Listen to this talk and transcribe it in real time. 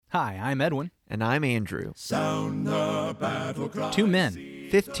Hi, I'm Edwin. And I'm Andrew. Sound the battle cry. 2 men,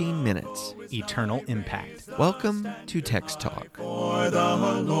 15 minutes. eternal impact. Welcome to Text Talk. For the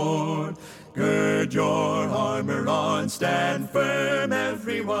Lord, gird your armor on, stand firm,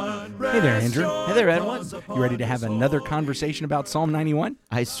 everyone. Hey there, Andrew. Hey there, Edwin. You ready to have another conversation about Psalm 91?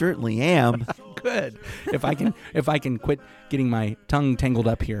 I certainly am. Good. If I can quit getting my tongue tangled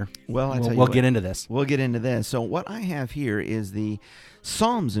up here, Well, we'll get into this. We'll get into this. So what I have here is the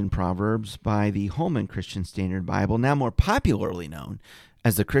Psalms and Proverbs by the Holman Christian Standard Bible, now more popularly known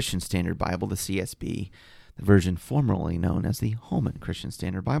as the Christian Standard Bible, the CSB, the version formerly known as the Holman Christian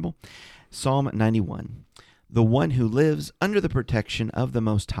Standard Bible. Psalm 91. The one who lives under the protection of the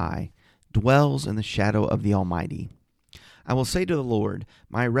Most High dwells in the shadow of the Almighty. I will say to the Lord,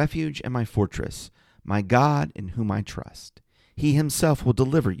 my refuge and my fortress, my God in whom I trust. He himself will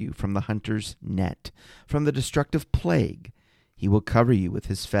deliver you from the hunter's net, from the destructive plague. He will cover you with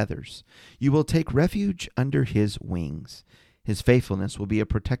his feathers. You will take refuge under his wings. His faithfulness will be a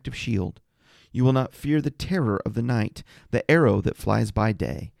protective shield. You will not fear the terror of the night, the arrow that flies by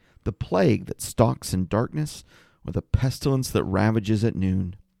day, the plague that stalks in darkness, or the pestilence that ravages at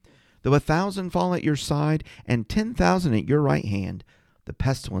noon. Though 1,000 fall at your side and 10,000 at your right hand, the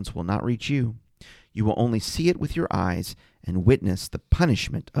pestilence will not reach you. You will only see it with your eyes and witness the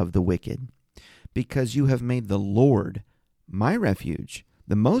punishment of the wicked. Because you have made the Lord, my refuge,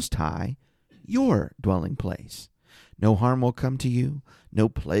 the Most High, your dwelling place. No harm will come to you, no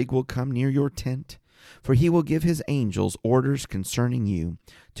plague will come near your tent. For he will give his angels orders concerning you,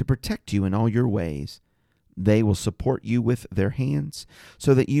 to protect you in all your ways. They will support you with their hands,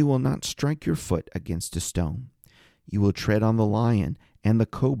 so that you will not strike your foot against a stone. You will tread on the lion and the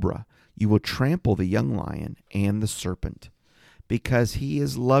cobra. You will trample the young lion and the serpent. Because he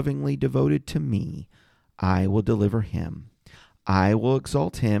is lovingly devoted to me, I will deliver him. I will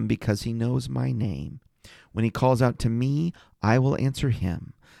exalt him because he knows my name. When he calls out to me, I will answer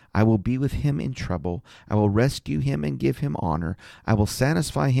him. I will be with him in trouble. I will rescue him and give him honor. I will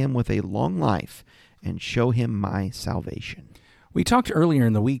satisfy him with a long life and show him my salvation. We talked earlier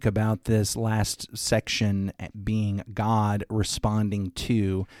in the week about this last section being God responding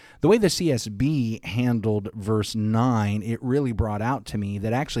to. The way the CSB handled verse 9, it really brought out to me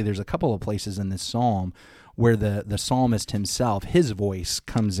that actually there's a couple of places in this psalm where the psalmist himself, his voice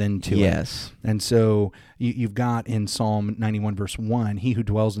comes into it. Yes. And so you've got in Psalm 91 verse 1, he who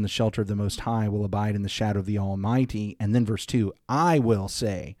dwells in the shelter of the Most High will abide in the shadow of the Almighty. And then verse 2, I will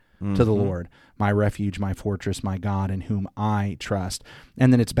say to the Lord, my refuge, my fortress, my God in whom I trust.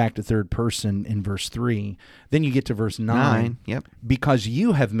 And then it's back to third person in verse 3. Then you get to verse 9. Yep. Because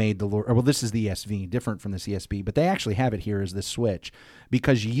you have made the Lord, well, this is the ESV, different from the CSB, but they actually have it here as this switch.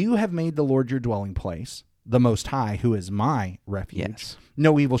 Because you have made the Lord your dwelling place, the Most High, who is my refuge. Yes.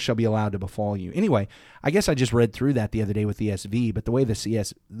 No evil shall be allowed to befall you. Anyway, I guess I just read through that the other day with the ESV, but the way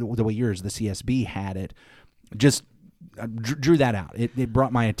the way yours, the CSB had it, just drew that out. It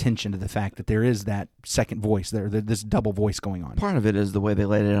brought my attention to the fact that there is that second voice there, this double voice going on. Part of it is the way they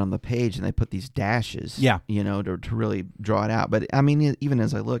laid it on the page, and they put these dashes, to really draw it out. But I mean, even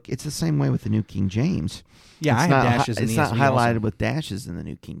as I look, it's the same way with the New King James. Yeah, I have dashes in the ESV. It's not highlighted also with dashes in the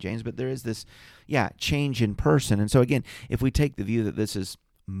New King James, but there is this, change in person. And so again, if we take the view that this is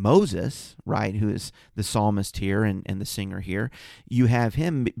Moses, right, who is the psalmist here and the singer here, you have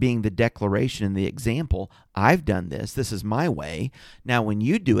him being the declaration and the example. I've done this. This is my way. Now, when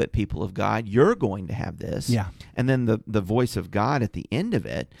you do it, people of God, you're going to have this. Yeah. And then the voice of God at the end of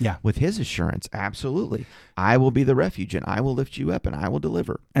it, Yeah. with his assurance, absolutely. I will be the refuge, and I will lift you up, and I will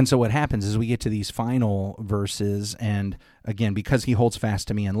deliver. And so what happens is we get to these final verses, and again, because he holds fast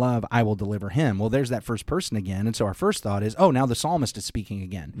to me in love, I will deliver him. Well, there's that first person again, and so our first thought is, now the psalmist is speaking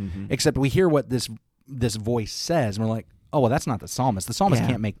again. Mm-hmm. Except we hear what this voice says, and we're like, well, that's not the psalmist. The psalmist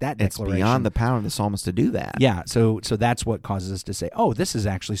can't make that declaration. It's beyond the power of the psalmist to do that. Yeah, so that's what causes us to say, this is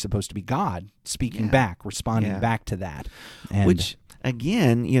actually supposed to be God speaking back, responding back to that. And which,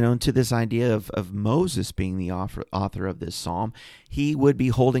 again, to this idea of Moses being the author of this psalm, he would be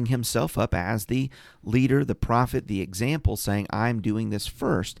holding himself up as the leader, the prophet, the example, saying, I'm doing this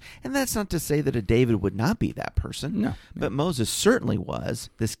first. And that's not to say that a David would not be that person. No. But Moses certainly was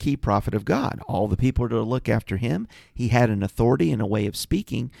this key prophet of God. All the people are to look after him. He had an authority and a way of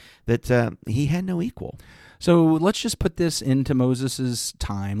speaking that he had no equal. So let's just put this into Moses'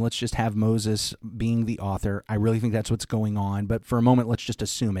 time. Let's just have Moses being the author. I really think that's what's going on. But for a moment, let's just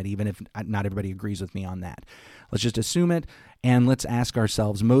assume it, even if not everybody agrees with me on that. Let's just assume it. And let's ask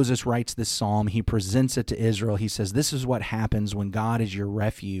ourselves, Moses writes this psalm. He presents it to Israel. He says, this is what happens when God is your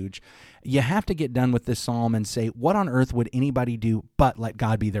refuge. You have to get done with this psalm and say, what on earth would anybody do but let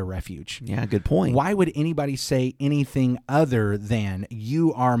God be their refuge? Yeah, good point. Why would anybody say anything other than,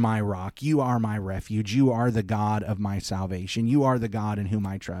 you are my rock, you are my refuge, you are the God of my salvation, you are the God in whom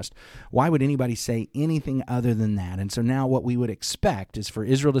I trust? Why would anybody say anything other than that? And so now what we would expect is for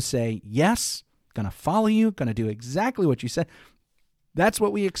Israel to say, yes, going to follow you, going to do exactly what you said. That's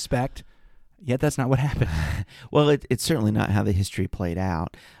what we expect. Yet that's not what happened. Well, it's certainly not how the history played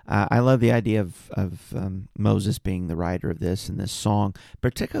out. I love the idea of Moses being the writer of this and this song,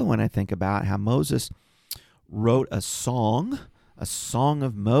 particularly when I think about how Moses wrote a song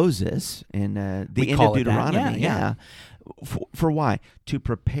of Moses in the end of Deuteronomy. Yeah. For why? To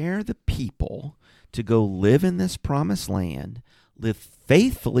prepare the people to go live in this promised land, live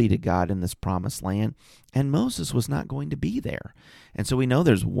faithfully to God in this promised land, and Moses was not going to be there. And so we know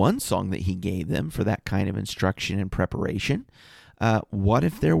there's one song that he gave them for that kind of instruction and preparation. What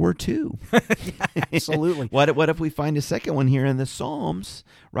if there were two? Yeah, absolutely. What if we find a second one here in the Psalms,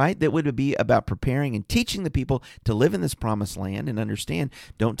 right? That would be about preparing and teaching the people to live in this promised land and understand,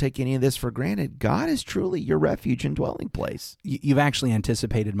 don't take any of this for granted. God is truly your refuge and dwelling place. You've actually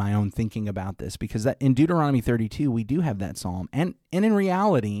anticipated my own thinking about this, because that in Deuteronomy 32, we do have that psalm. And in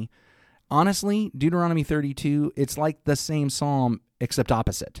reality, honestly, Deuteronomy 32, it's like the same psalm except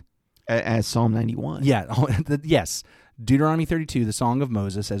opposite. As Psalm 91. Yeah, yes. Deuteronomy 32, the Song of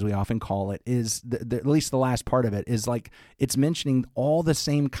Moses, as we often call it, is at least the last part of it is like it's mentioning all the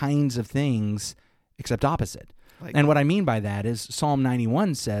same kinds of things except opposite. And what I mean by that is Psalm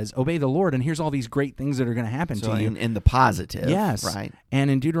 91 says, obey the Lord, and here's all these great things that are going to happen to you. In the positive, yes. Right?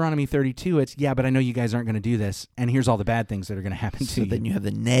 And in Deuteronomy 32, it's, yeah, but I know you guys aren't going to do this, and here's all the bad things that are going to happen to you. So then you have the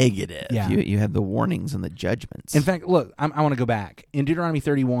negative. Yeah. You have the warnings and the judgments. In fact, look, I want to go back. In Deuteronomy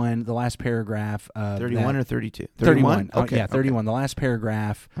 31, the last paragraph of 31 or 32? 31. Okay. Yeah, 31. Okay. The last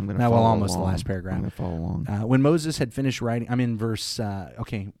paragraph. I'm going to follow almost along. The last paragraph. I'm going to follow along. When Moses had finished writing, I'm in verse,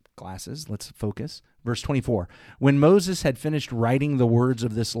 glasses, let's focus. Verse 24, when Moses had finished writing the words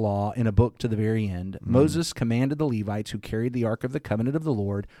of this law in a book to the very end, Moses commanded the Levites who carried the Ark of the Covenant of the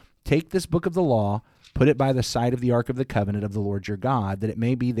Lord, take this book of the law, put it by the side of the Ark of the Covenant of the Lord your God, that it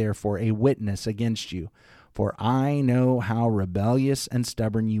may be there for a witness against you. For I know how rebellious and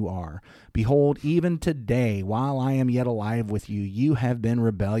stubborn you are. Behold, even today, while I am yet alive with you, you have been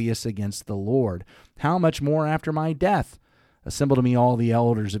rebellious against the Lord. How much more after my death? Assemble to me all the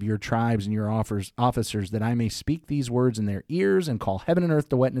elders of your tribes and your officers, that I may speak these words in their ears and call heaven and earth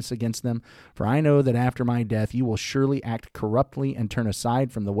to witness against them. For I know that after my death you will surely act corruptly and turn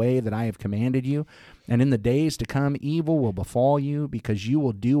aside from the way that I have commanded you. And in the days to come evil will befall you, because you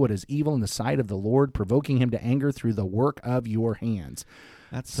will do what is evil in the sight of the Lord, provoking him to anger through the work of your hands.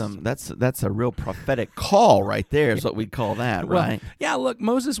 That's a real prophetic call right there, is what we call that, right? Well, yeah, look,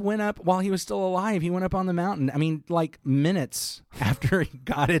 Moses went up while he was still alive. He went up on the mountain. I mean, like minutes after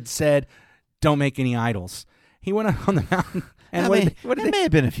God had said, don't make any idols. He went up on the mountain. And it may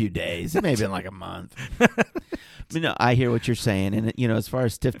have been a few days. It may have been like a month. I hear what you're saying. And, as far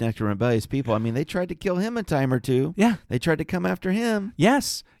as stiff-necked and rebellious people, I mean, they tried to kill him a time or two. Yeah. They tried to come after him.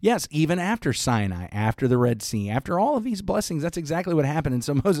 Yes. Even after Sinai, after the Red Sea, after all of these blessings, that's exactly what happened. And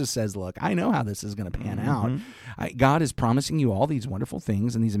so Moses says, look, I know how this is going to pan out. God is promising you all these wonderful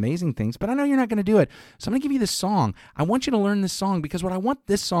things and these amazing things, but I know you're not going to do it. So I'm going to give you this song. I want you to learn this song, because what I want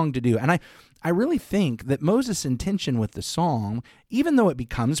this song to do, and I really think that Moses' intention with the song, even though it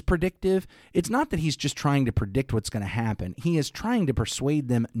becomes predictive, it's not that he's just trying to predict what's going to happen. He is trying to persuade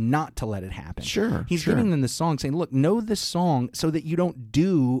them not to let it happen. Sure. He's giving them the song, saying, look, know this song so that you don't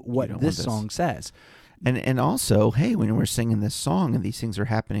do what this song says. And also, hey, when we're singing this song and these things are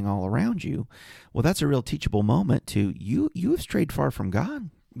happening all around you, well, that's a real teachable moment to you have strayed far from God.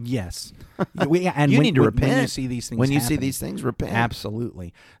 Yes. And you need to repent. When you see these things When you happen. see these things, repent.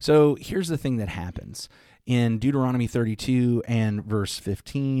 Absolutely. So here's the thing that happens. In Deuteronomy 32 and verse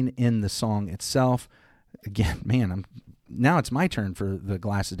 15, in the song itself, again, man, now it's my turn for the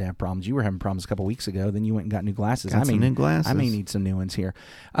glasses to have problems. You were having problems a couple weeks ago. Then you went and got new glasses. Got some new glasses. I may need some new ones here.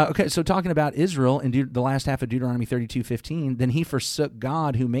 Okay, so talking about Israel in the last half of Deuteronomy 32:15, then he forsook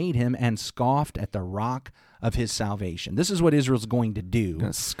God who made him and scoffed at the rock of his salvation. This is what Israel's going to do.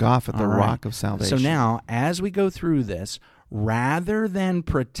 Going to scoff at the rock of salvation. So now, as we go through this, rather than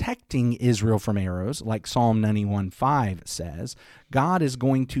protecting Israel from arrows, like Psalm 91:5 says, God is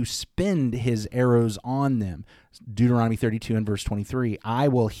going to spend his arrows on them. Deuteronomy 32 and verse 23, I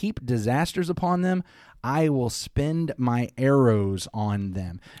will heap disasters upon them. I will spend my arrows on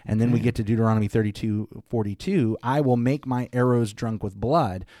them. And then we get to Deuteronomy 32:42, I will make my arrows drunk with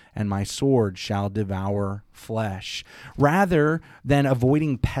blood, and my sword shall devour flesh. Rather than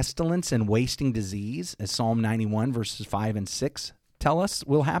avoiding pestilence and wasting disease, as Psalm 91 verses 5 and 6 tell us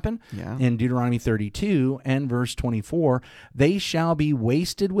will happen, in Deuteronomy 32 and verse 24, they shall be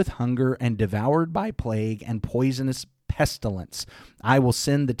wasted with hunger and devoured by plague and poisonous pestilence. I will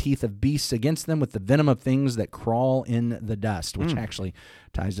send the teeth of beasts against them with the venom of things that crawl in the dust, which actually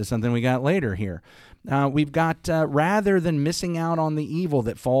ties to something we got later here. We've got, rather than missing out on the evil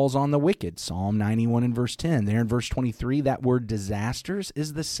that falls on the wicked, Psalm 91 and verse 10. There in verse 23, that word disasters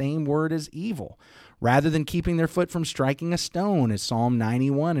is the same word as evil. Rather than keeping their foot from striking a stone, as Psalm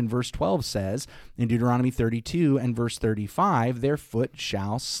 91 and verse 12 says, in Deuteronomy 32 and verse 35, their foot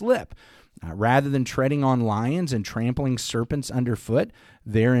shall slip. Rather than treading on lions and trampling serpents underfoot,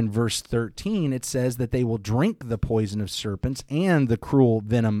 there in verse 13 it says that they will drink the poison of serpents and the cruel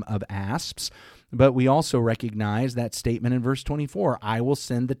venom of asps. But we also recognize that statement in verse 24, I will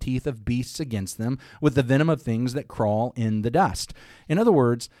send the teeth of beasts against them with the venom of things that crawl in the dust. In other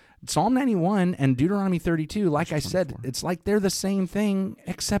words, Psalm 91 and Deuteronomy 32, like I said, it's like they're the same thing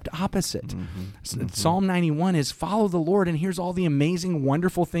except opposite. Psalm 91 is follow the Lord, and here's all the amazing,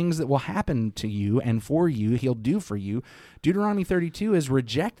 wonderful things that will happen to you and for you, he'll do for you. Deuteronomy 32 is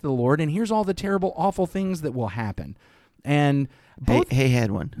reject the Lord, and here's all the terrible, awful things that will happen. And both, hey,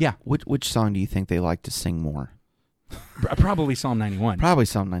 Edwin. Yeah. Which song do you think they like to sing more? Probably Psalm 91. Probably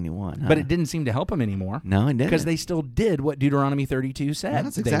Psalm 91. Huh? But it didn't seem to help them anymore. No, it didn't. Because they still did what Deuteronomy 32 said. Well,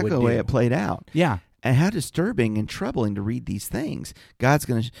 that's exactly the way it played out. Yeah. And how disturbing and troubling to read these things. God's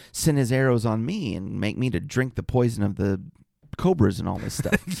going to send his arrows on me and make me to drink the poison of the cobras and all this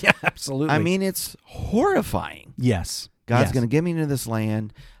stuff. Yeah, absolutely. I mean, it's horrifying. Yes. God's going to get me into this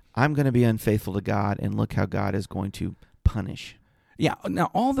land. I'm going to be unfaithful to God, and look how God is going to punish. Yeah. Now,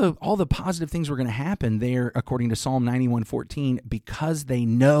 all the positive things were going to happen there, according to Psalm 91:14, because they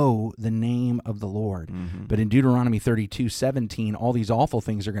know the name of the Lord. But in Deuteronomy 32:17, all these awful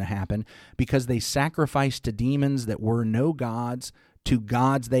things are going to happen because they sacrificed to demons that were no gods, to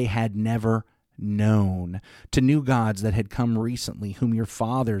gods they had never known, to new gods that had come recently, whom your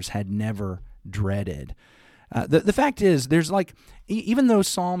fathers had never dreaded. The fact is, there's even though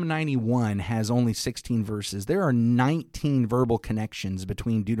Psalm 91 has only 16 verses, there are 19 verbal connections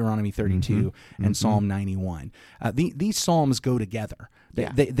between Deuteronomy 32 and Psalm 91. These psalms go together.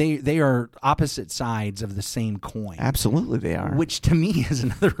 They are opposite sides of the same coin. Absolutely they are. Which to me is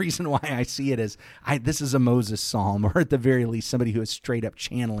another reason why I see it as, this is a Moses psalm, or at the very least somebody who is straight up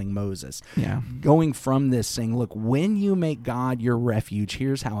channeling Moses. Yeah. Going from this saying, look, when you make God your refuge,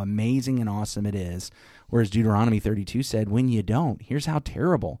 here's how amazing and awesome it is. Whereas Deuteronomy 32 said, when you don't, here's how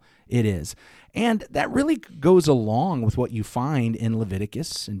terrible it is. And that really goes along with what you find in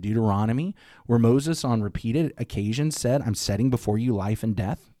Leviticus and Deuteronomy, where Moses on repeated occasions said, I'm setting before you life and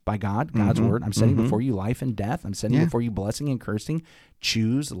death by God's word. I'm setting before you life and death. I'm setting before you blessing and cursing.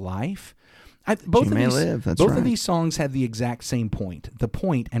 Choose life. Both of these songs have the exact same point. The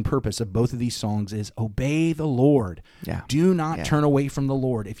point and purpose of both of these songs is obey the Lord. Yeah. Do not turn away from the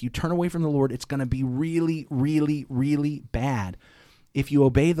Lord. If you turn away from the Lord, it's going to be really, really, really bad. If you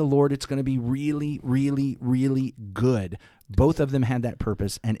obey the Lord, it's going to be really, really, really good. Both of them had that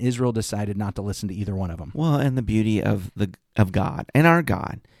purpose, and Israel decided not to listen to either one of them. Well, and the beauty of God and our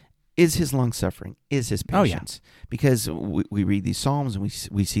God is his long-suffering, is his patience. Oh, yeah. Because we read these Psalms and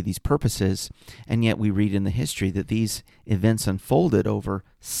we see these purposes, and yet we read in the history that these events unfolded over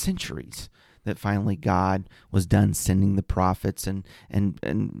centuries, that finally God was done sending the prophets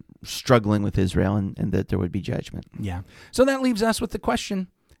and struggling with Israel, and that there would be judgment. Yeah. So that leaves us with the question.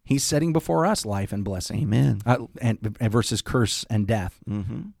 He's setting before us life and blessing. Amen. And versus curse and death.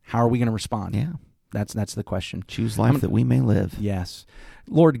 How are we going to respond? Yeah. That's the question. Choose life that we may live. Yes.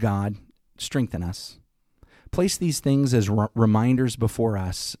 Lord God, strengthen us. Place these things as reminders before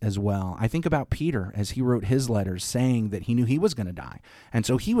us as well. I think about Peter as he wrote his letters saying that he knew he was going to die. And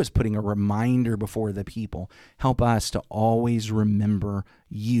so he was putting a reminder before the people. Help us to always remember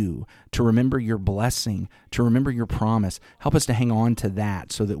you, to remember your blessing, to remember your promise. Help us to hang on to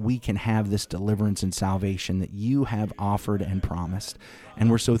that so that we can have this deliverance and salvation that you have offered and promised.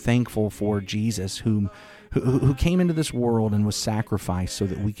 And we're so thankful for Jesus who came into this world and was sacrificed so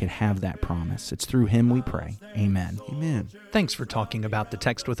that we could have that promise. It's through him we pray. Amen. Amen. Thanks for talking about the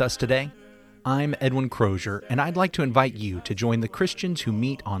text with us today. I'm Edwin Crozier, and I'd like to invite you to join the Christians who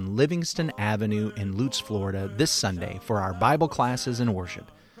meet on Livingston Avenue in Lutz, Florida this Sunday for our Bible classes and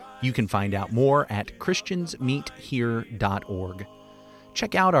worship. You can find out more at christiansmeethere.org.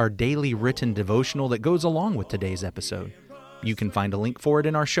 Check out our daily written devotional that goes along with today's episode. You can find a link for it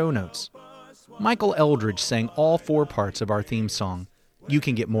in our show notes. Michael Eldridge sang all 4 parts of our theme song. You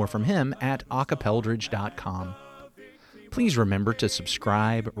can get more from him at acapeldridge.com. Please remember to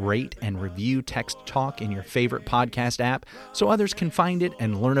subscribe, rate, and review Text Talk in your favorite podcast app so others can find it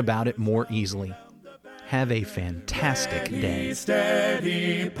and learn about it more easily. Have a fantastic day.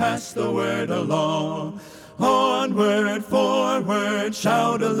 Steady, pass the word along. Onward, forward,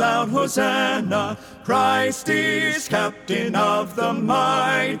 shout aloud, Hosanna. Christ is captain of the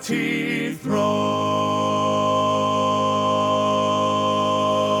mighty throne.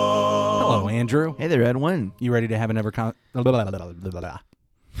 Hello, Andrew. Hey there, Edwin. You ready to have another